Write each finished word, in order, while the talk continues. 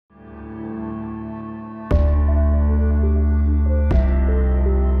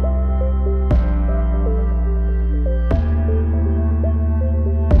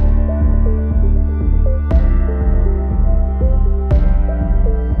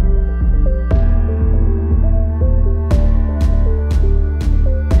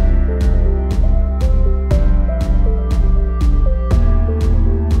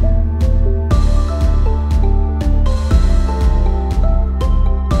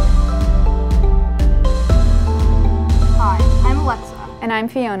I'm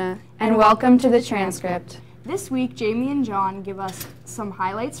Fiona, and welcome to the Transcript. This week, Jamie and John give us some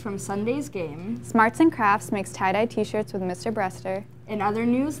highlights from Sunday's game. Smarts and Crafts makes tie-dye t-shirts with Mr. Brester. In other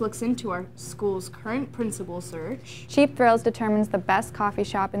news, looks into our school's current principal search. Cheap Thrills determines the best coffee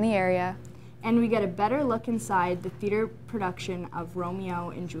shop in the area. And we get a better look inside the theater production of Romeo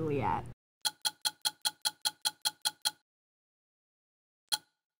and Juliet.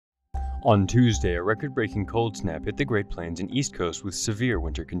 On Tuesday, a record-breaking cold snap hit the Great Plains and East Coast with severe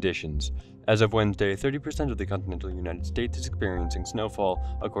winter conditions. As of Wednesday, 30% of the continental United States is experiencing snowfall,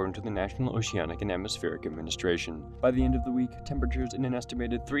 according to the National Oceanic and Atmospheric Administration. By the end of the week, temperatures in an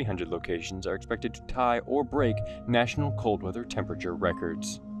estimated 300 locations are expected to tie or break national cold weather temperature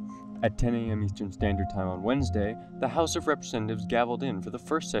records. At 10 a.m. Eastern Standard Time on Wednesday, the House of Representatives gavelled in for the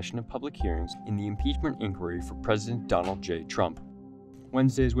first session of public hearings in the impeachment inquiry for President Donald J. Trump.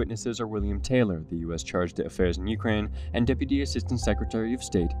 Wednesday's witnesses are William Taylor, the U.S. Chargé d'Affaires in Ukraine, and Deputy Assistant Secretary of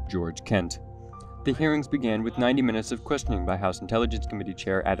State George Kent. The hearings began with 90 minutes of questioning by House Intelligence Committee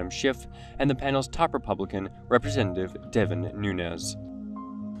Chair Adam Schiff and the panel's top Republican, Representative Devin Nunes.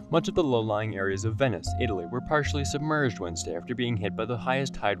 Much of the low-lying areas of Venice, Italy, were partially submerged Wednesday after being hit by the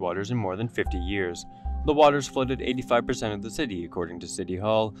highest tide waters in more than 50 years. The waters flooded 85% of the city, according to City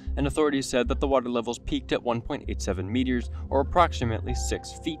Hall, and authorities said that the water levels peaked at 1.87 meters, or approximately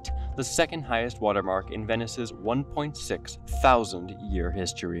 6 feet, the second highest watermark in Venice's 1.6 thousand-year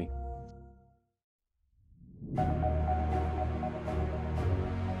history.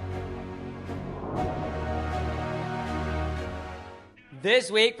 This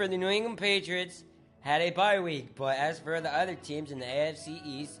week for the New England Patriots had a bye week, but as for the other teams in the AFC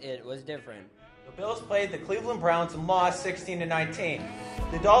East, it was different. The Bills played the Cleveland Browns and lost 16-19.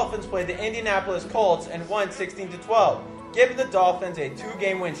 The Dolphins played the Indianapolis Colts and won 16-12, giving the Dolphins a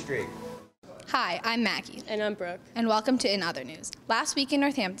 2-game win streak. Hi, I'm Maggie. And I'm Brooke. And welcome to In Other News. Last week in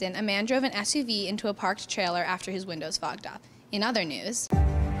Northampton, a man drove an SUV into a parked trailer after his windows fogged up. In other news,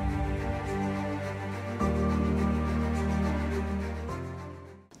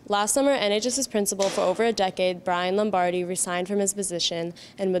 last summer, NHS's principal for over a decade, Brian Lombardi, resigned from his position,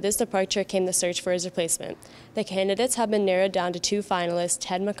 and with his departure came the search for his replacement. The candidates have been narrowed down to 2 finalists,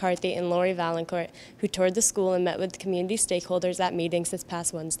 Ted McCarthy and Lori Valancourt, who toured the school and met with community stakeholders at meetings this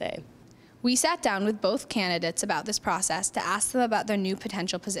past Wednesday. we sat down with both candidates about this process to ask them about their new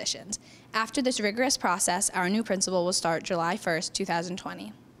potential positions. After this rigorous process, our new principal will start July 1st,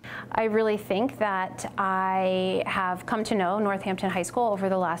 2020. I really think that I have come to know Northampton High School over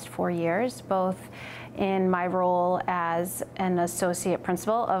the last 4 years, both in my role as an associate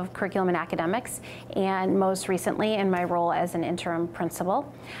principal of curriculum and academics, and most recently in my role as an interim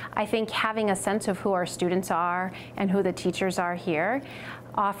principal. I think having a sense of who our students are and who the teachers are here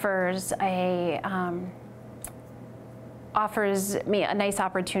offers me a nice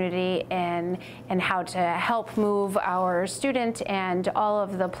opportunity in how to help move our student and all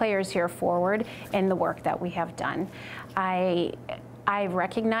of the players here forward in the work that we have done. I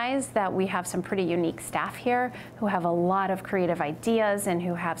recognize that we have some pretty unique staff here who have a lot of creative ideas and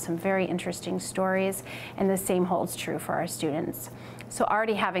who have some very interesting stories, and the same holds true for our students. So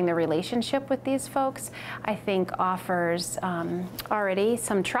already having the relationship with these folks, I think offers already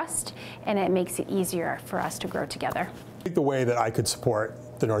some trust, and it makes it easier for us to grow together. I think the way that I could support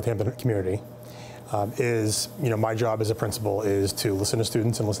the Northampton community is, my job as a principal is to listen to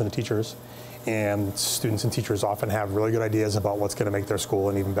students and listen to teachers. And students and teachers often have really good ideas about what's going to make their school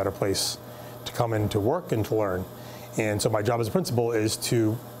an even better place to come in to work and to learn. And so my job as a principal is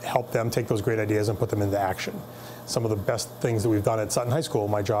to help them take those great ideas and put them into action. Some of the best things that we've done at Sutton High School,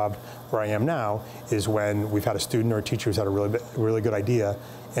 my job where I am now, is when we've had a student or a teacher who's had a really good idea,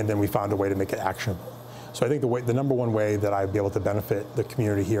 and then we found a way to make it actionable. So I think the number one way that I'd be able to benefit the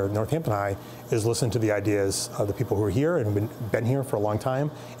community here at Northampton High is listen to the ideas of the people who are here and have been here for a long time,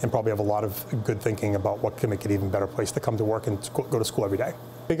 and probably have a lot of good thinking about what can make it an even better place to come to work and go to school every day.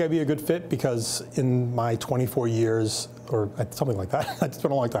 I think I'd be a good fit because in my 24 years, or something like that, it's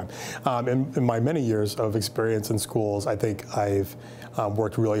been a long time, in my many years of experience in schools, I think I've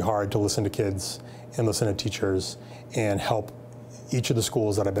worked really hard to listen to kids and listen to teachers and help each of the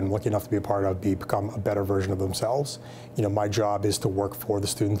schools that I've been lucky enough to be a part of become a better version of themselves. My job is to work for the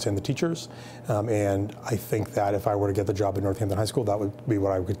students and the teachers, and I think that if I were to get the job at Northampton High School, that would be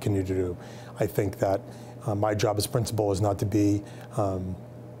what I would continue to do. I think that my job as principal is not to be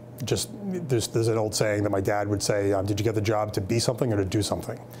there's an old saying that my dad would say, did you get the job to be something or to do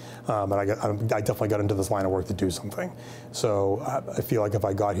something? And I definitely got into this line of work to do something. So I feel like if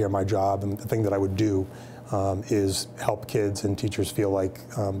I got here, my job and the thing that I would do is help kids and teachers feel like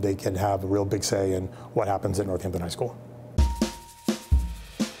they can have a real big say in what happens at Northampton High School.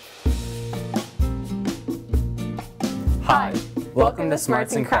 Hi, welcome to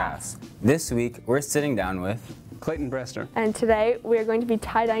Smarts and Crafts. This week, we're sitting down with Clayton Brester. And today, we are going to be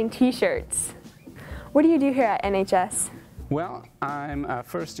tie-dyeing t-shirts. What do you do here at NHS? Well, I'm a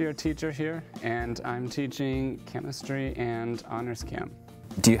first-year teacher here, and I'm teaching chemistry and honors chem.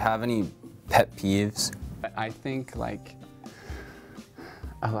 Do you have any pet peeves? I think like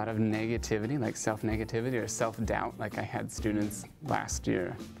a lot of negativity, like self-negativity or self-doubt. Like I had students last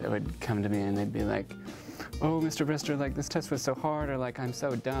year that would come to me and they'd be like, oh, Mr. Brester, like this test was so hard, or like I'm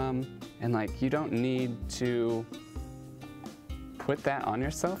so dumb. And like you don't need to put that on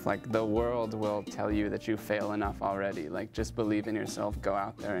yourself. Like the world will tell you that you fail enough already. Like just believe in yourself, go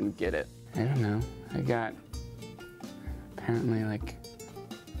out there and get it. I don't know, I got apparently like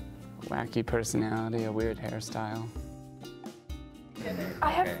a wacky personality, a weird hairstyle. I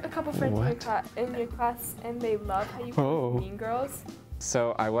have a couple friends in your class, and they love how you play Mean Girls.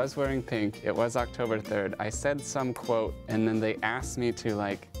 So I was wearing pink. It was October 3rd. I said some quote, and then they asked me to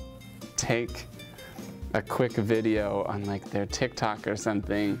like take a quick video on like their TikTok or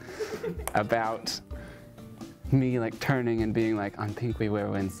something about me like turning and being like, on Pink we wear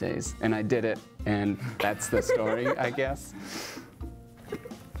Wednesdays. And I did it, and that's the story, I guess.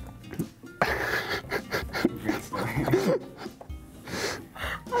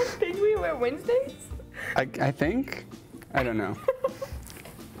 On Pink we wear Wednesdays? I think? I don't know.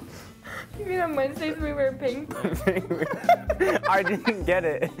 You mean on Wednesdays we wear pink? I didn't get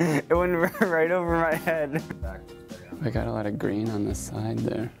it. It went right over my head. I got a lot of green on the side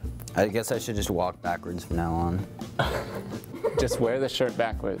there. I guess I should just walk backwards from now on. Just wear the shirt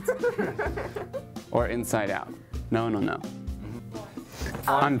backwards. Or inside out. No one will know.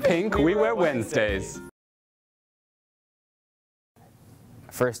 On Pink, we wear Wednesdays.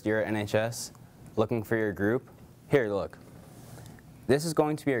 First year at NHS, looking for your group? Here, look. This is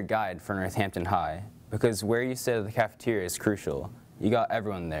going to be your guide for Northampton High, because where you sit at the cafeteria is crucial. You got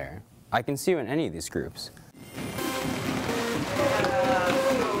everyone there. I can see you in any of these groups.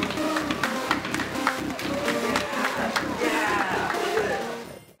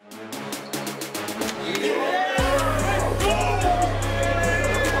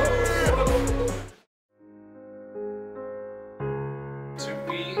 To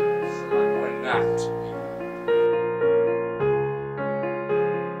be or not.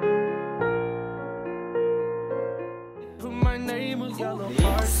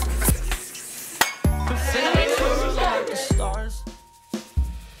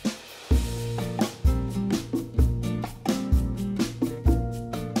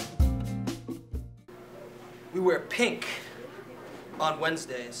 We wear pink on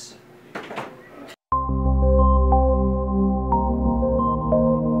Wednesdays. On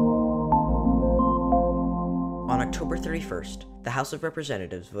October 31st, the House of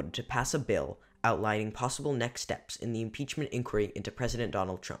Representatives voted to pass a bill outlining possible next steps in the impeachment inquiry into President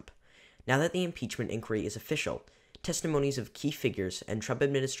Donald Trump. Now that the impeachment inquiry is official, testimonies of key figures and Trump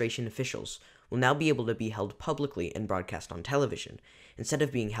administration officials will now be able to be held publicly and broadcast on television, instead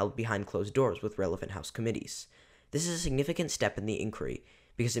of being held behind closed doors with relevant House committees. This is a significant step in the inquiry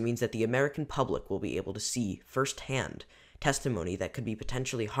because it means that the American public will be able to see firsthand testimony that could be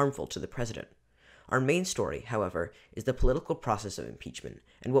potentially harmful to the president. Our main story, however, is the political process of impeachment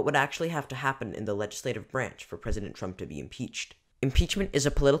and what would actually have to happen in the legislative branch for President Trump to be impeached. Impeachment is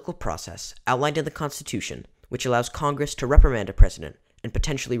a political process outlined in the Constitution which allows Congress to reprimand a president and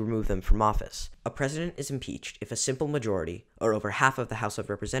potentially remove them from office. A president is impeached if a simple majority, or over half of the House of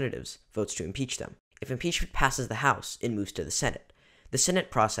Representatives, votes to impeach them. If impeachment passes the House, it moves to the Senate. The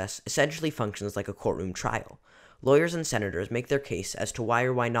Senate process essentially functions like a courtroom trial. Lawyers and senators make their case as to why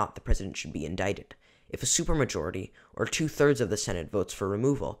or why not the president should be indicted. If a supermajority, or 2/3 of the Senate, votes for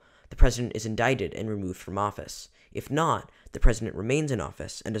removal, the president is indicted and removed from office. If not, the president remains in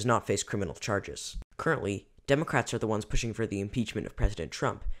office and does not face criminal charges. Currently, Democrats are the ones pushing for the impeachment of President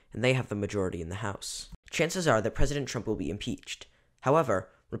Trump, and they have the majority in the House. Chances are that President Trump will be impeached. However,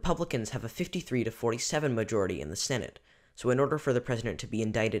 Republicans have a 53 to 47 majority in the Senate, so in order for the president to be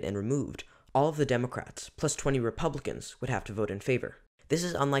indicted and removed, all of the Democrats, plus 20 Republicans, would have to vote in favor. This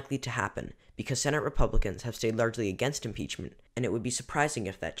is unlikely to happen because Senate Republicans have stayed largely against impeachment, and it would be surprising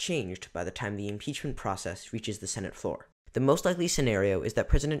if that changed by the time the impeachment process reaches the Senate floor. The most likely scenario is that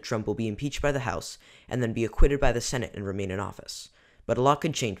President Trump will be impeached by the House and then be acquitted by the Senate and remain in office. But a lot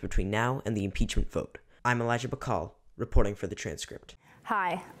could change between now and the impeachment vote. I'm Elijah Bacal, reporting for the Transcript.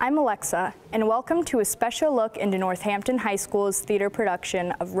 Hi, I'm Alexa, and welcome to a special look into Northampton High School's theater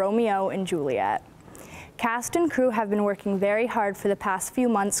production of Romeo and Juliet. Cast and crew have been working very hard for the past few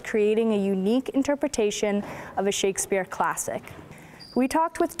months creating a unique interpretation of a Shakespeare classic. We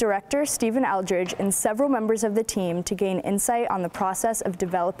talked with director Stephen Eldridge and several members of the team to gain insight on the process of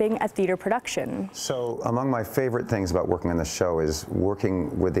developing a theater production. So among my favorite things about working on the show is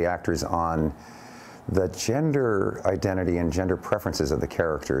working with the actors on the gender identity and gender preferences of the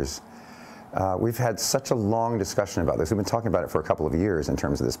characters. We've had such a long discussion about this. We've been talking about it for a couple of years in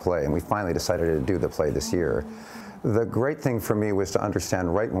terms of this play, and we finally decided to do the play this year. The great thing for me was to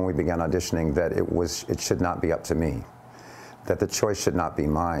understand right when we began auditioning that it should not be up to me, that the choice should not be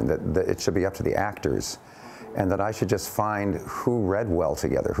mine, that it should be up to the actors, and that I should just find who read well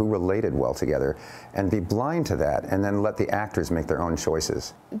together, who related well together, and be blind to that, and then let the actors make their own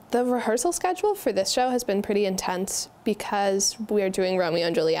choices. The rehearsal schedule for this show has been pretty intense because we are doing Romeo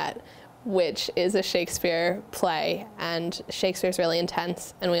and Juliet, which is a Shakespeare play, and Shakespeare's really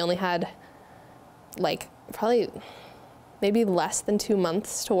intense, and we only had like probably maybe less than 2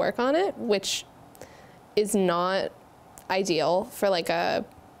 months to work on it, which is not ideal for like a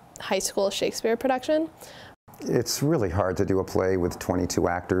high school Shakespeare production. It's really hard to do a play with 22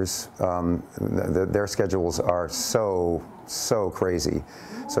 actors. Their schedules are so crazy.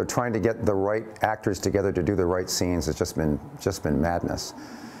 So trying to get the right actors together to do the right scenes has just been madness.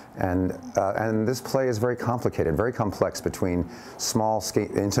 And this play is very complicated, very complex between small,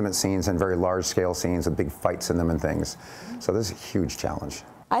 intimate scenes and very large-scale scenes with big fights in them and things. So this is a huge challenge.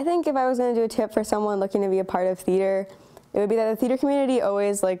 I think if I was going to do a tip for someone looking to be a part of theater, it would be that the theater community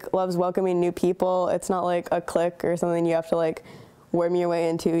always loves welcoming new people. It's not like a clique or something you have to worm your way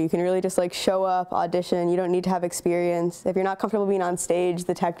into. You can really just show up, audition. You don't need to have experience. If you're not comfortable being on stage,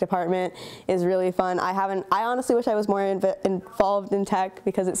 the tech department is really fun. I honestly wish I was more involved in tech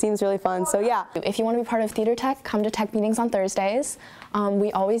because it seems really fun. So yeah. If you want to be part of theater tech, come to tech meetings on Thursdays.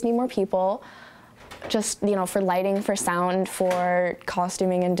 We always need more people. Just, for lighting, for sound, for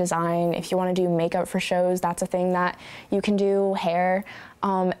costuming and design. If you want to do makeup for shows, that's a thing that you can do, hair.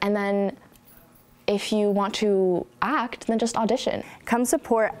 And then if you want to act, then just audition. Come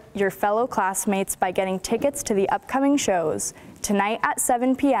support your fellow classmates by getting tickets to the upcoming shows. Tonight at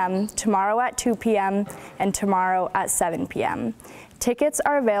 7 p.m., tomorrow at 2 p.m., and tomorrow at 7 p.m. Tickets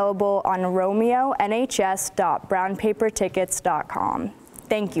are available on romeonhs.brownpapertickets.com.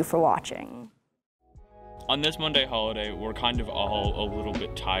 Thank you for watching. On this Monday holiday, we're kind of all a little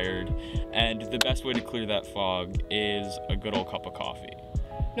bit tired, and the best way to clear that fog is a good old cup of coffee.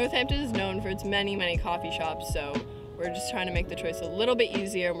 Northampton is known for its many coffee shops, so we're just trying to make the choice a little bit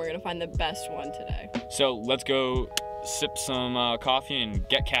easier, and we're going to find the best one today. So let's go sip some coffee and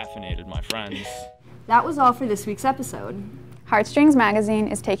get caffeinated, my friends. That was all for this week's episode. Heartstrings Magazine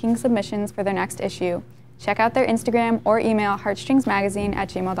is taking submissions for their next issue. Check out their Instagram or email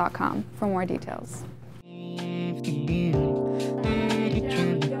heartstringsmagazine@gmail.com for more details.